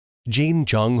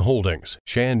Jincheng Holdings,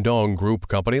 Shandong Group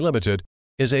Company Limited,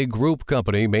 is a group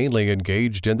company mainly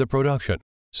engaged in the production,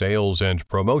 sales, and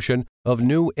promotion of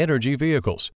new energy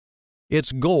vehicles.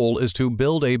 Its goal is to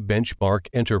build a benchmark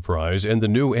enterprise in the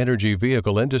new energy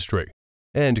vehicle industry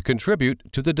and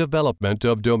contribute to the development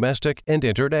of domestic and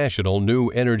international new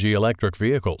energy electric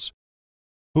vehicles.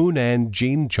 Hunan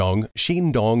Jincheng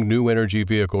Xindong New Energy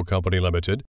Vehicle Company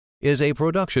Limited is a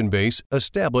production base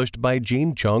established by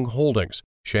Jincheng Holdings,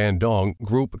 Shandong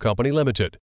Group Company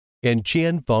Limited, in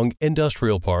Qianfeng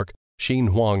Industrial Park,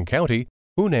 Xinhuang County,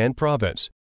 Hunan Province,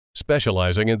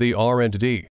 specializing in the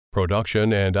R&D,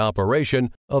 production and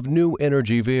operation of new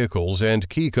energy vehicles and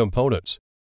key components.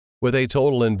 With a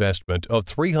total investment of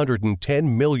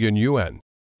 310 million yuan,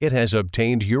 it has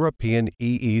obtained European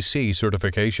EEC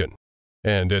certification,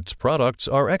 and its products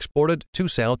are exported to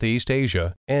Southeast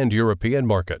Asia and European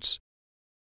markets.